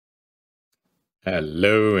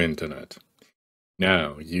Hello, Internet.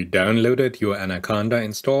 Now, you downloaded your Anaconda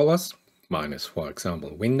installers. Mine is, for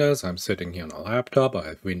example, Windows. I'm sitting here on a laptop. I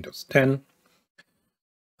have Windows 10.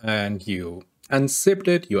 And you unzipped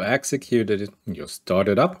it, you executed it, you start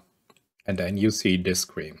it up, and then you see this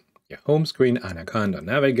screen. Your home screen, Anaconda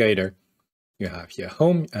Navigator. You have your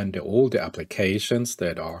home and all the applications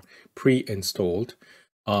that are pre-installed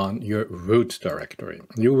on your root directory.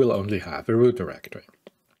 You will only have a root directory.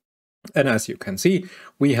 And as you can see,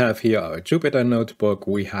 we have here our Jupyter notebook,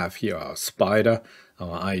 we have here our Spider,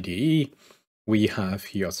 our IDE, we have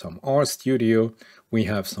here some RStudio, we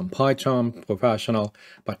have some Python Professional,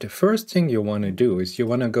 but the first thing you want to do is you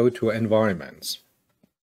want to go to environments.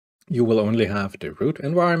 You will only have the root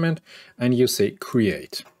environment and you say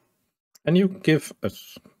create. And you give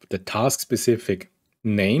the task-specific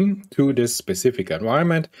name to this specific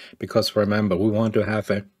environment, because remember, we want to have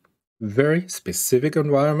a very specific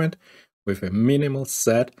environment with a minimal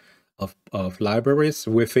set of libraries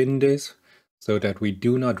within this so that we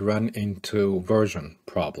do not run into version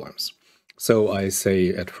problems. So I say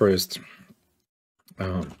at first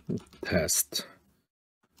test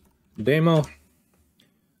demo,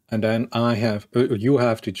 and then you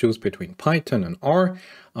have to choose between Python and R.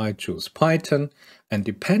 I choose Python, and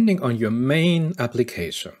depending on your main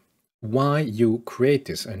application, why you create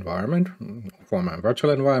this environment for my virtual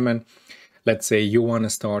environment. Let's say you want to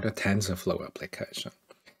start a TensorFlow application.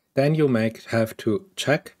 Then you have to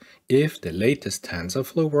check if the latest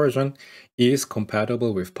TensorFlow version is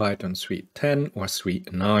compatible with Python 3.10 or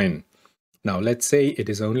 3.9. Now let's say it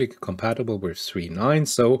is only compatible with 3.9,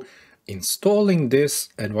 so installing this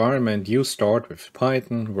environment, you start with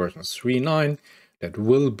Python version 3.9 that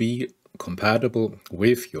will be compatible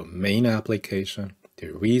with your main application, the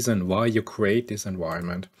reason why you create this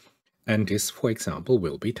environment, and this, for example,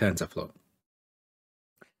 will be TensorFlow.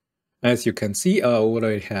 As you can see, I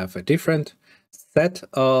already have a different set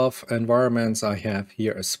of environments. I have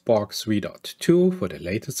here a Spark 3.2 for the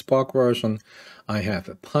latest Spark version. I have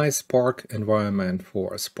a PySpark environment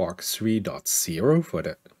for a Spark 3.0 for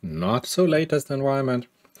the not so latest environment.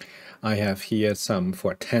 I have here some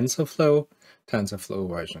for TensorFlow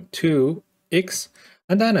version 2x,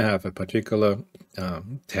 and then I have a particular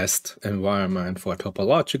test environment for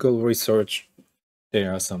topological research.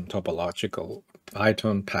 There are some topological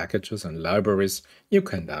Python packages and libraries you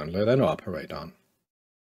can download and operate on.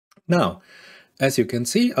 Now, as you can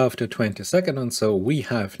see, after 20 seconds or so, we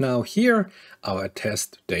have now here our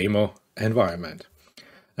test demo environment.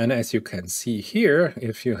 And as you can see here,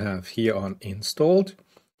 if you have here on installed,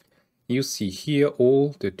 you see here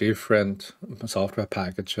all the different software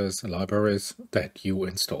packages and libraries that you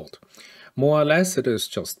installed. More or less, it is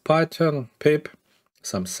just Python, pip,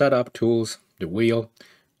 some setup tools, the wheel.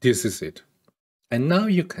 This is it. And now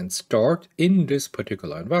you can start in this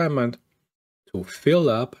particular environment to fill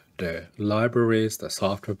up the libraries, the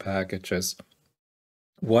software packages,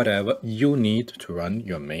 whatever you need to run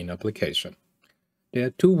your main application. There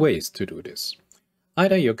are two ways to do this.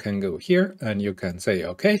 Either you can go here and you can say,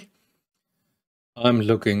 okay, I'm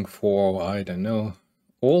looking for, I don't know,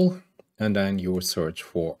 all, and then you search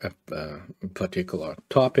for a particular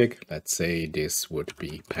topic. Let's say this would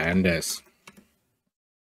be pandas.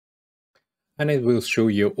 And it will show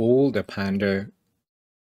you all the Panda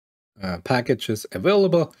packages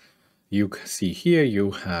available. You can see here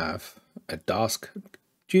you have a Dask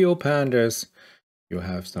GeoPandas. You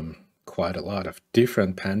have quite a lot of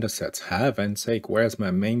different panda sets. Heaven's sake, where's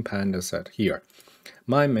my main panda set? Here.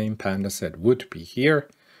 My main panda set would be here.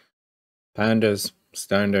 Pandas,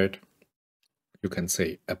 standard. You can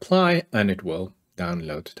say apply and it will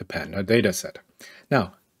download the panda dataset.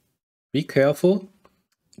 Now, be careful.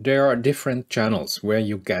 There are different channels where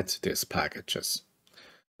you get these packages.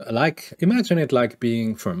 Imagine it like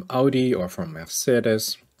being from Audi or from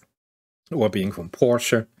Mercedes or being from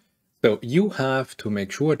Porsche. So you have to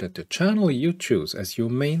make sure that the channel you choose as your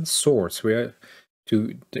main source where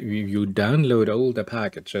you download all the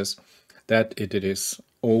packages, that it is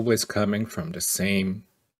always coming from the same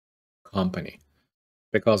company.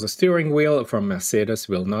 Because the steering wheel from Mercedes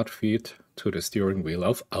will not fit to the steering wheel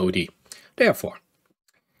of Audi. Therefore,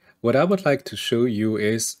 what I would like to show you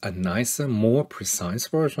is a nicer, more precise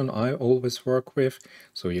version I always work with.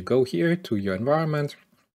 So you go here to your environment,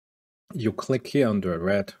 you click here on the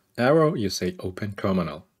red arrow, you say open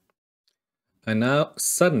terminal. And now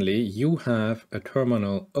suddenly you have a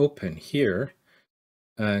terminal open here.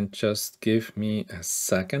 And just give me a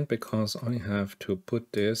second because I have to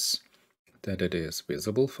put this that it is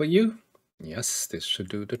visible for you. Yes, this should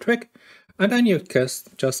do the trick. And then you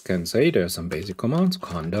just can say there's some basic commands,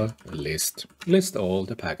 conda list all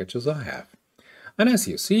the packages I have. And as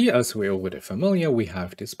you see, as we're already familiar, we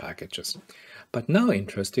have these packages. But now,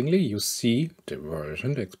 interestingly, you see the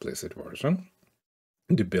version, the explicit version,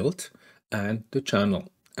 the build, and the channel.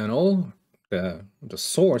 And all the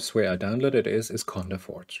source where I downloaded is Conda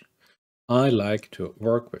Forge. I like to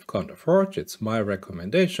work with Conda Forge. It's my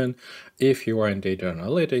recommendation. If you are in data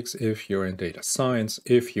analytics, if you're in data science,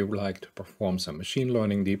 if you like to perform some machine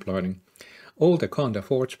learning, deep learning, all the Conda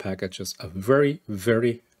Forge packages are very,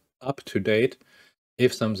 very up to date.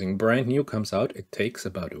 If something brand new comes out, it takes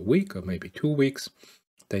about a week or maybe 2 weeks.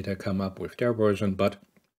 Data come up with their version, but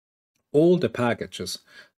all the packages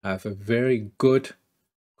have a very good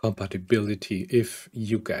compatibility if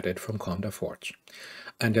you get it from Conda Forge.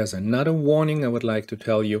 And there's another warning I would like to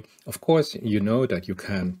tell you. Of course, you know that you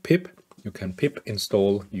can pip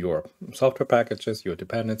install your software packages, your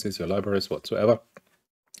dependencies, your libraries, whatsoever.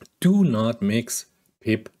 Do not mix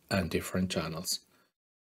pip and different channels.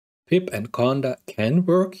 Pip and Conda can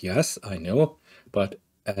work, yes, I know, but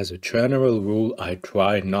as a general rule, I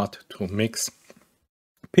try not to mix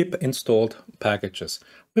pip installed packages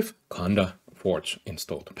with Conda Forge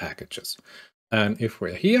installed packages. And if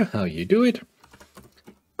we're here, how you do it,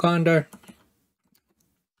 Conda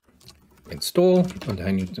install, and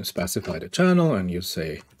then you specify the channel and you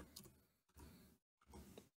say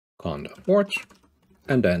Conda Forge,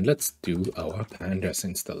 and then let's do our pandas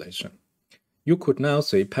installation. You could now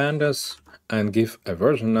say pandas and give a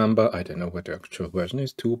version number. I don't know what the actual version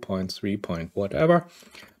is, 2.3. whatever.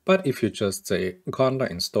 But if you just say Conda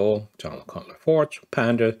install channel Conda Forge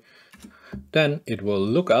panda, then it will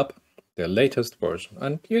look up the latest version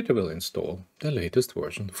and it will install the latest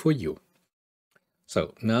version for you.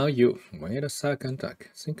 So now you, wait a second, I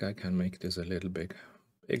think I can make this a little bit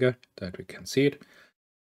bigger that we can see it.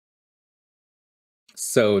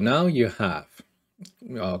 So now you have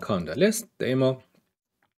our Conda list demo,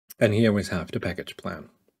 and here we have the package plan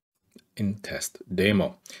in test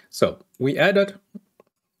demo. So we added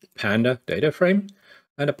Panda data frame,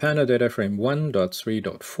 and the Panda data frame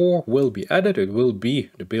 1.3.4 will be added. It will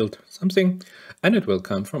be the build something, and it will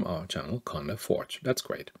come from our channel Conda Forge. That's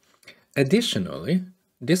great. Additionally,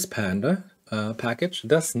 this Panda package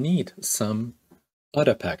does need some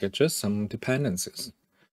other packages, some dependencies,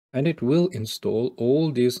 and it will install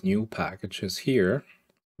all these new packages here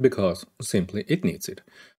because simply it needs it.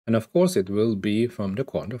 And of course it will be from the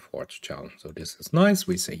Conda Forge channel. So this is nice.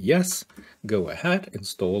 We say yes, go ahead,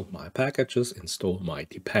 install my packages, install my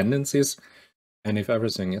dependencies. And if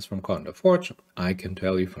everything is from Conda Forge, I can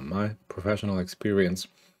tell you from my professional experience,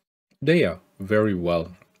 they are very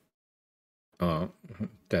well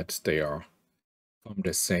that they are from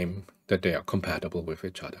the same, that they are compatible with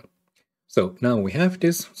each other. So now we have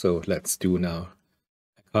this. So let's do now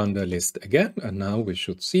Conda list again, and now we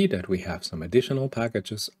should see that we have some additional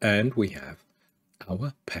packages and we have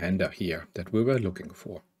our Panda here that we were looking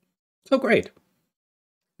for. So great.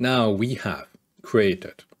 Now we have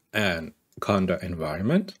created an Conda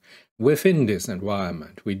environment. Within this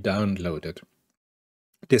environment, we downloaded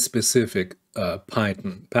the specific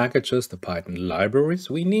Python packages, the Python libraries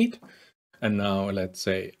we need. And now let's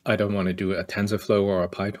say I don't want to do a TensorFlow or a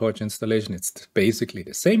PyTorch installation. It's basically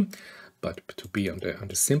the same. But to be on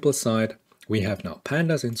the simple side, we have now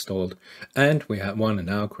pandas installed, and we want to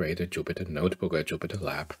now create a Jupyter notebook or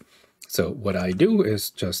JupyterLab. So what I do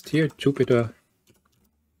is just here JupyterLab,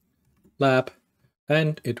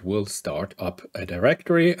 and it will start up a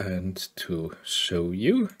directory. And to show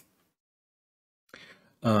you,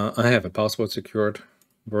 I have a password secured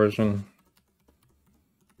version,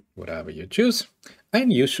 whatever you choose,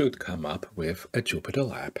 and you should come up with a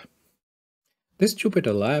JupyterLab. This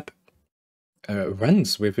JupyterLab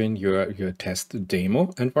runs within your test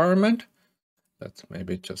demo environment. Let's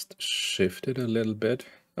maybe just shift it a little bit.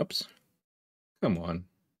 Oops, come on,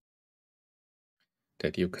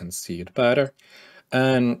 that you can see it better.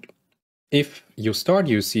 And if you start,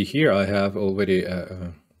 you see here I have already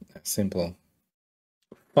a simple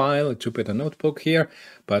file, a Jupyter notebook here,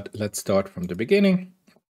 but let's start from the beginning.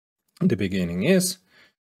 The beginning is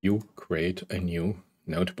you create a new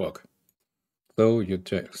notebook. So you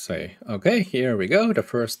just say, okay, here we go. The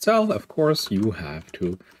first cell, of course, you have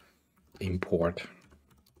to import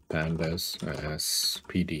pandas as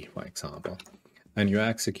PD, for example. And you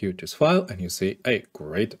execute this file and you say, hey,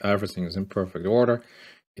 great, everything is in perfect order.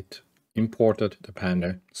 It imported the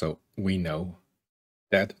panda, so we know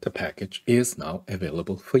that the package is now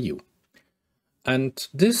available for you. And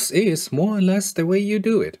this is more or less the way you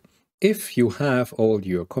do it. If you have all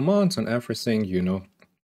your commands and everything, you know,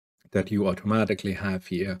 that you automatically have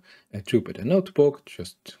here a Jupyter notebook.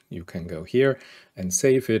 Just you can go here and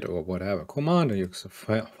save it or whatever command, and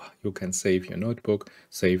you can save your notebook,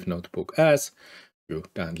 save notebook as. You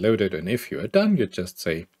download it, and if you are done, you just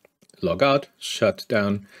say log out, shut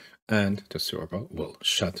down, and the server will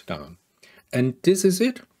shut down. And this is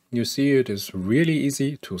it. You see, it is really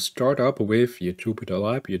easy to start up with your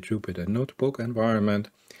JupyterLab, your Jupyter Notebook environment.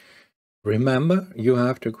 Remember, you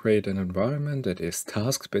have to create an environment that is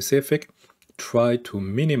task-specific. Try to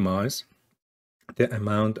minimize the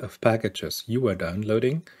amount of packages you are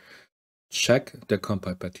downloading. Check the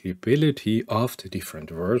compatibility of the different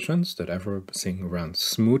versions, that everything runs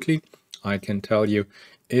smoothly. I can tell you,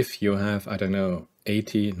 if you have, I don't know,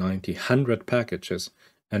 80, 90, 100 packages,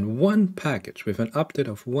 and one package with an update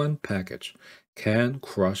of one package can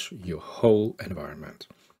crush your whole environment.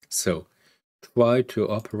 So try to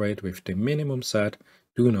operate with the minimum set.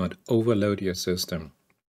 Do not overload your system.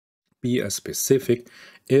 Be as specific.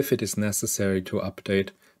 If it is necessary to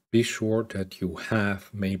update, be sure that you have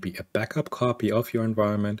maybe a backup copy of your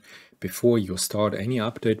environment before you start any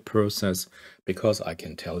update process, because I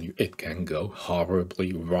can tell you it can go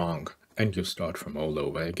horribly wrong and you start from all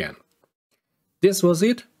over again. This was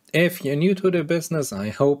it. If you're new to the business, I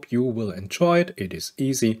hope you will enjoy it. It is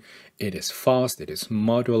easy, it is fast, it is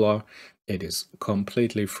modular, it is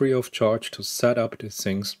completely free of charge to set up these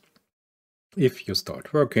things if you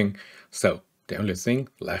start working. So the only thing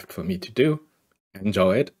left for me to do,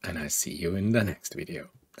 enjoy it, and I see you in the next video.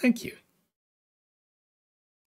 Thank you.